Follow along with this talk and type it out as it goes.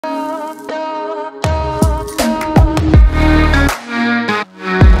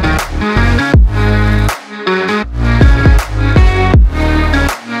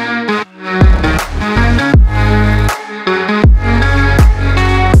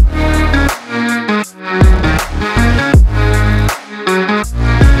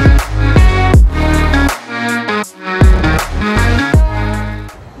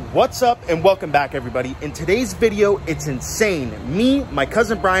What's up and welcome back everybody. In today's video, it's insane. Me, my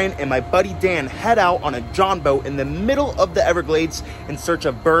cousin Brian, and my buddy Dan head out on a John boat in the middle of the Everglades in search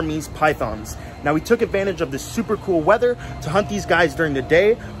of Burmese pythons. Now we took advantage of this super cool weather to hunt these guys during the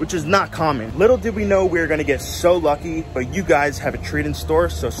day, which is not common. Little did we know we were gonna get so lucky, but you guys have a treat in store,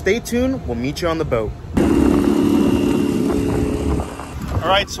 so stay tuned, we'll meet you on the boat. All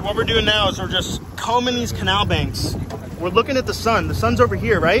right, so what we're doing now is we're just combing these canal banks. We're looking at the sun. The sun's over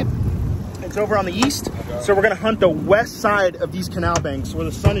here, right? It's over on the east. So we're gonna hunt the west side of these canal banks where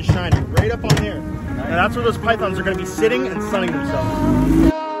the sun is shining, right up on there. And that's where those pythons are gonna be sitting and sunning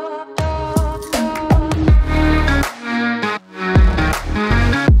themselves.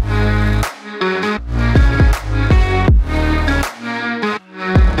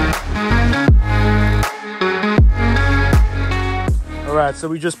 All right, so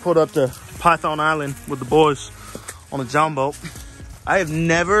we just pulled up to Python Island with the boys on a John boat.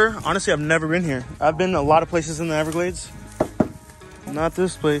 Honestly, I've never been here. I've been a lot of places in the Everglades. Not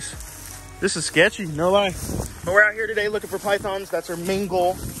this place. This is sketchy, no lie. But we're out here today looking for pythons. That's our main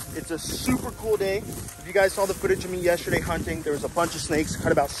goal. It's a super cool day. If you guys saw the footage of me yesterday hunting, there was a bunch of snakes,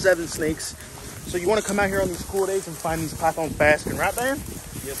 caught about 7 snakes. So you wanna come out here on these cool days and find these pythons fast, and right, Dan?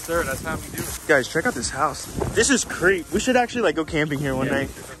 Yes, sir, that's how we do it. Guys, check out this house. This is creep. We should actually like go camping here one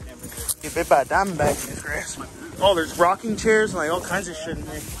night. Get bit by a diamondback in this grass. Oh, there's rocking chairs and like all kinds of shit in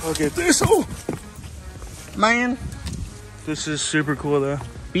there. Look at this. Oh, man. This is super cool though.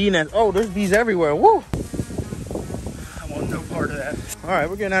 Bee nest. Oh, there's bees everywhere. Woo. I want no part of that. All right,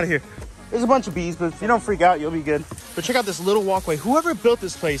 we're getting out of here. There's a bunch of bees, but if you don't freak out, you'll be good. But check out this little walkway. Whoever built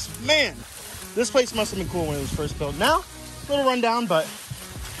this place, man, this place must have been cool when it was first built. Now, a little run down, but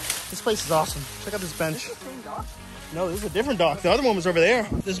this place is awesome. Check out this bench. Is this the same dock? No, this is a different dock. The other one was over there.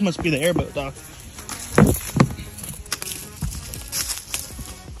 This must be the airboat dock.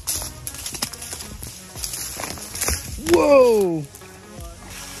 Whoa!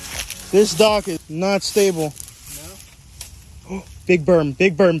 This dock is not stable. No? Oh, big berm,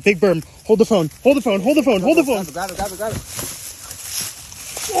 big berm, big berm. Hold the phone, hold the phone, hold the phone, hold the phone. Grab it.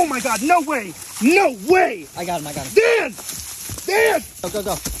 Oh my God, no way! No way! I got him. Dan! Dan!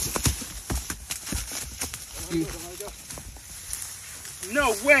 Go.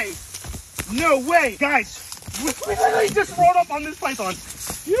 No way! No way! Guys, we literally just rolled up on this python.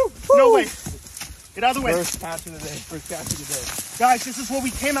 No way. Get out of the way. First catch of the day. Guys, this is what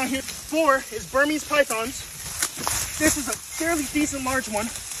we came out here for, is Burmese pythons. This is a fairly decent large one.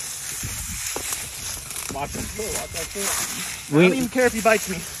 Watch him. Watch that shit. I don't even care if he bites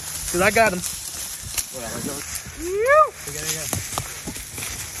me, because I got him.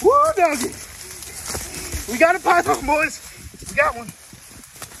 Woo, doggy. We got a python, boys. We got one.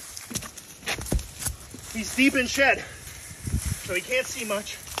 He's deep in shed, so he can't see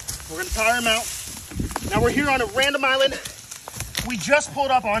much. We're gonna tire him out. Now we're here on a random island we just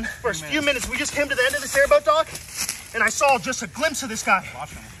pulled up on. For a few minutes, we just came to the end of this airboat dock, and I saw just a glimpse of this guy.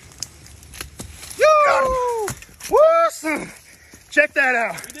 Watch him. Got him. Woo! Check that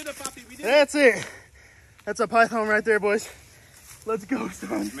out. We did it, Poppy. We did That's it. That's a python right there, boys. Let's go,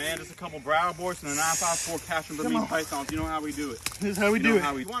 son. Man, there's a couple Broward boys and a 954 catching Burmese pythons. You know how we do it. This is how we do it.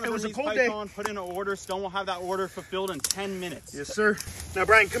 You want a It was a Burmese cold python, put in an order. Stone will have that order fulfilled in 10 minutes. Yes, sir. Now,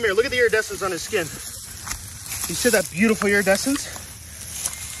 Brian, come here. Look at the iridescence on his skin. You see that beautiful iridescence?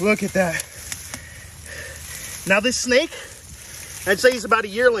 Look at that. Now, this snake, I'd say he's about a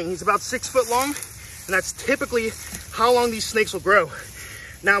yearling. He's about 6 foot long, and that's typically how long these snakes will grow.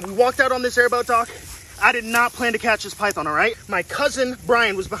 Now, we walked out on this airboat dock. I did not plan to catch this python, all right? My cousin,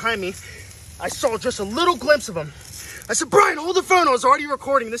 Brian, was behind me. I saw just a little glimpse of him. I said, Brian, hold the phone. I was already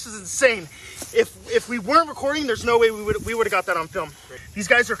recording. This is insane. If we weren't recording, there's no way we would have got that on film. These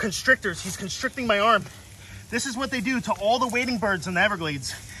guys are constrictors. He's constricting my arm. This is what they do to all the wading birds in the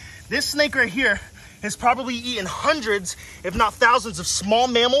Everglades. This snake right here has probably eaten hundreds, if not thousands, of small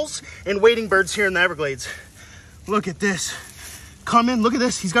mammals and wading birds here in the Everglades. Look at this. Come in, look at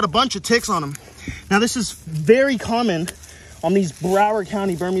this. He's got a bunch of ticks on him. Now, this is very common on these Broward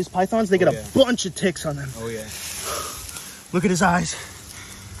County Burmese pythons. They get a bunch of ticks on them. Oh, yeah. Look at his eyes.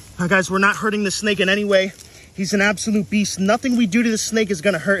 Now, guys, we're not hurting the snake in any way. He's an absolute beast. Nothing we do to this snake is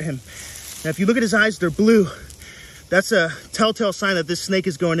going to hurt him. Now, if you look at his eyes, they're blue. That's a telltale sign that this snake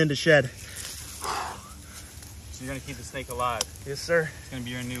is going into shed. So you're going to keep the snake alive? Yes, sir. It's going to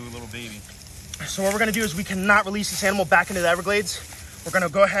be your new little baby. So what we're going to do is we cannot release this animal back into the Everglades. We're going to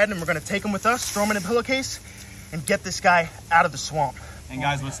go ahead and we're going to take him with us, throw him in a pillowcase, and get this guy out of the swamp. And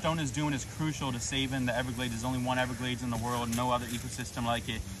guys, what Stone is doing is crucial to saving the Everglades. There's only one Everglades in the world, no other ecosystem like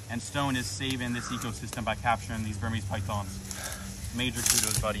it. And Stone is saving this ecosystem by capturing these Burmese pythons. Major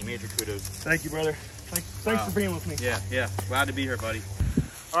kudos, buddy. Major kudos. Thank you, brother. Thanks for being with me. Yeah. Glad to be here, buddy.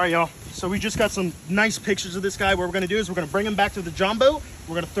 All right, y'all. So we just got some nice pictures of this guy. What we're gonna do is we're gonna bring him back to the John boat.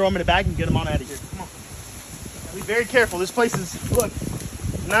 We're gonna throw him in a bag and get him on out of here. Come on. Be very careful. This place is, look,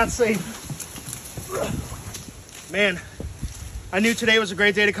 not safe. Man, I knew today was a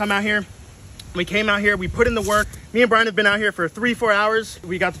great day to come out here. We came out here, we put in the work. Me and Brian have been out here for 3-4 hours.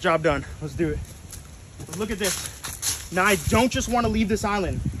 We got the job done. Let's do it. But look at this. Now I don't just want to leave this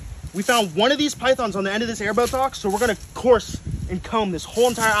island. We found one of these pythons on the end of this airboat dock, so we're gonna course and comb this whole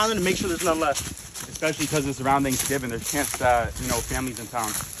entire island and make sure there's none left. Especially because it's around Thanksgiving. There's a chance that, you know, families in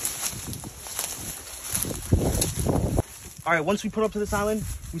town. All right, once we put up to this island,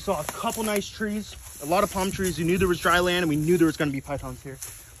 we saw a couple nice trees, a lot of palm trees. We knew there was dry land and we knew there was gonna be pythons here.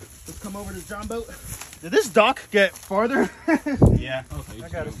 Let's come over to the John boat. Did this dock get farther? Yeah. I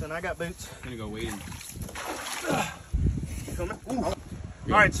got it, son. I got boots. I'm gonna go wait.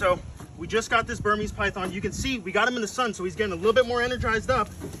 All right, so we just got this Burmese python. You can see we got him in the sun, so he's getting a little bit more energized up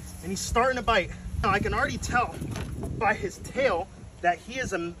and he's starting to bite. Now I can already tell by his tail that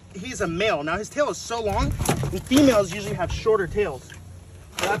he's a male. Now his tail is so long, and females usually have shorter tails.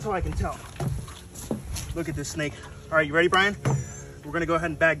 So that's how I can tell. Look at this snake. All right, you ready, Brian? We're gonna go ahead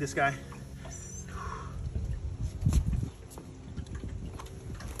and bag this guy.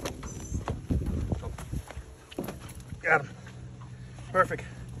 Got him. Perfect.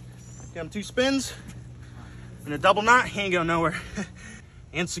 Got him 2 spins and a double knot. He ain't going nowhere.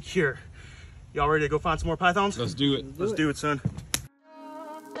 And secure. Y'all ready to go find some more pythons? Let's do it. Let's do it, son.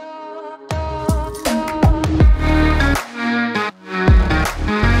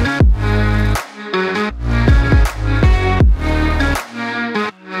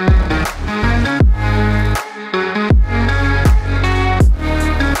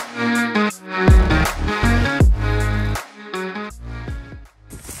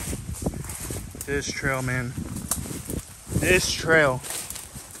 This trail, man. This trail.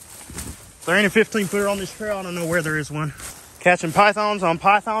 If there ain't a 15-footer on this trail, I don't know where there is one. Catching pythons on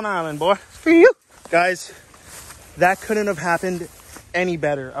Python Island, boy. Guys, that couldn't have happened any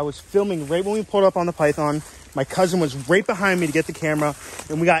better. I was filming right when we pulled up on the python. My cousin was right behind me to get the camera,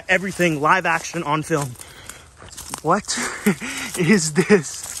 and we got everything live action on film. What is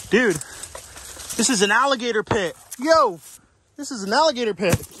this? Dude, this is an alligator pit. Yo, this is an alligator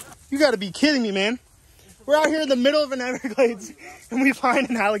pit. You gotta be kidding me, man. We're out here in the middle of an Everglades and we find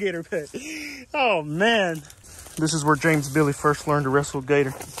an alligator pit. Oh man. This is where James Billy first learned to wrestle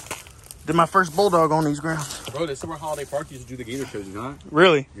gator. Did my first bulldog on these grounds. Bro, this is where Holiday Park used to do the gator shows, you know?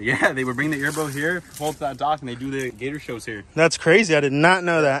 Really? Yeah, they would bring the airboat here, pull to that dock, and they do the gator shows here. That's crazy. I did not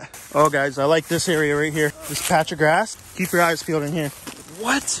know that. Oh guys, I like this area right here. This patch of grass. Keep your eyes peeled in here.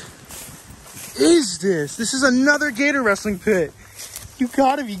 What is this? This is another gator wrestling pit. You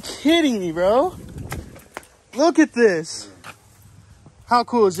gotta be kidding me, bro. Look at this. How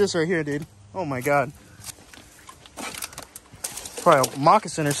cool is this right here, dude? Oh my God. Probably a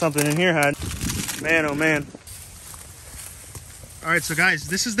moccasin or something in here, had. Man, oh man. All right, so guys,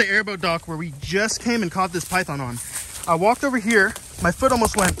 this is the airboat dock where we just came and caught this python on. I walked over here. My foot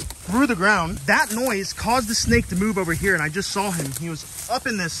almost went through the ground. That noise caused the snake to move over here, and I just saw him. He was up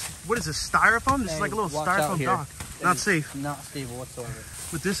in this, what is this, styrofoam? This is like a little styrofoam dock. Not safe. Not stable whatsoever.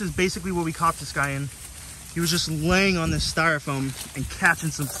 But this is basically what we caught this guy in. He was just laying on this styrofoam and catching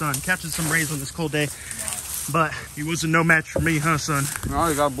some sun, catching some rays on this cold day. But he wasn't no match for me, huh, son? No,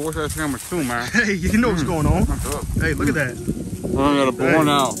 you got a bullshit sandwich too, man. Hey, you know what's going on. Hey, look at that. I got a boar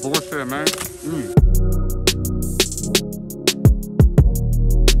now. Bullshit, man.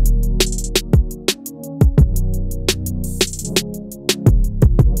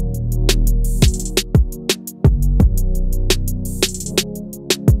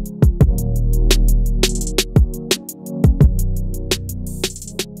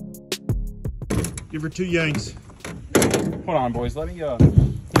 Give her 2 yanks. Hold on, boys. Let me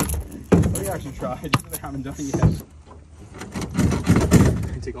actually try. I haven't done it yet. I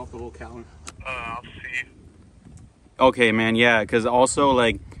can take off the whole cow. I'll see. Okay, man. Yeah, because also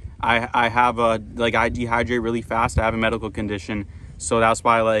like I have a I dehydrate really fast. I have a medical condition, so that's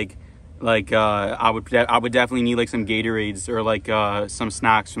why I would definitely need like some Gatorades or like some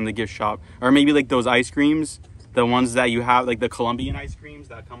snacks from the gift shop, or maybe like those ice creams. The ones that you have, like the Colombian ice creams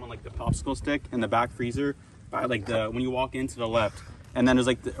that come on like the popsicle stick in the back freezer, by like the when you walk in to the left, and then there's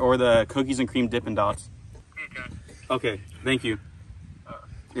like or the cookies and cream Dippin' Dots. Okay. Okay. Thank you.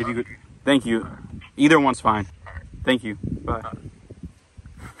 If you could, thank you. Either one's fine. Thank you. Bye.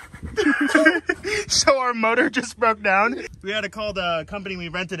 So our motor just broke down. We had to call the company we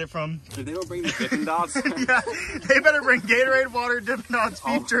rented it from. If they don't bring the Dippin' Dots. Yeah, they better bring Gatorade, water, Dippin' Dots,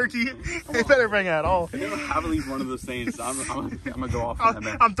 beef jerky. They better bring that all. If they don't have at least one of those things, I'm gonna go off on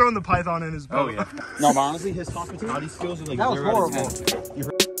that. I'm throwing the python in his boat. Oh yeah. No, but honestly, his hospitality skills are like That was 0 out of 10.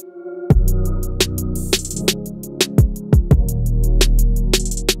 horrible.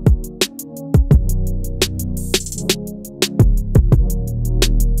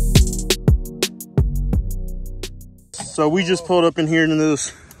 So we just pulled up in here into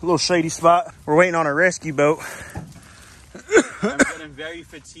this little shady spot. We're waiting on a rescue boat. I'm getting very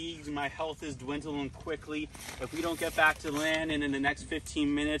fatigued. My health is dwindling quickly. If we don't get back to land and in the next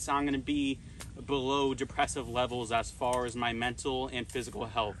 15 minutes, I'm going to be below depressive levels as far as my mental and physical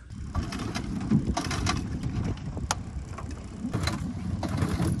health.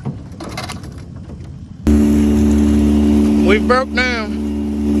 We broke down.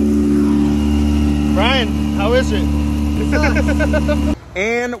 Brian, how is it?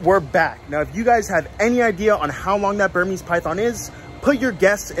 And we're back. Now, if you guys have any idea on how long that Burmese python is, put your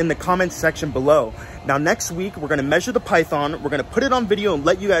guess in the comments section below. Now, next week, we're gonna measure the python. We're gonna put it on video and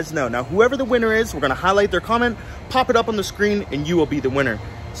let you guys know. Now, whoever the winner is, we're gonna highlight their comment, pop it up on the screen, and you will be the winner.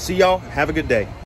 See y'all, have a good day.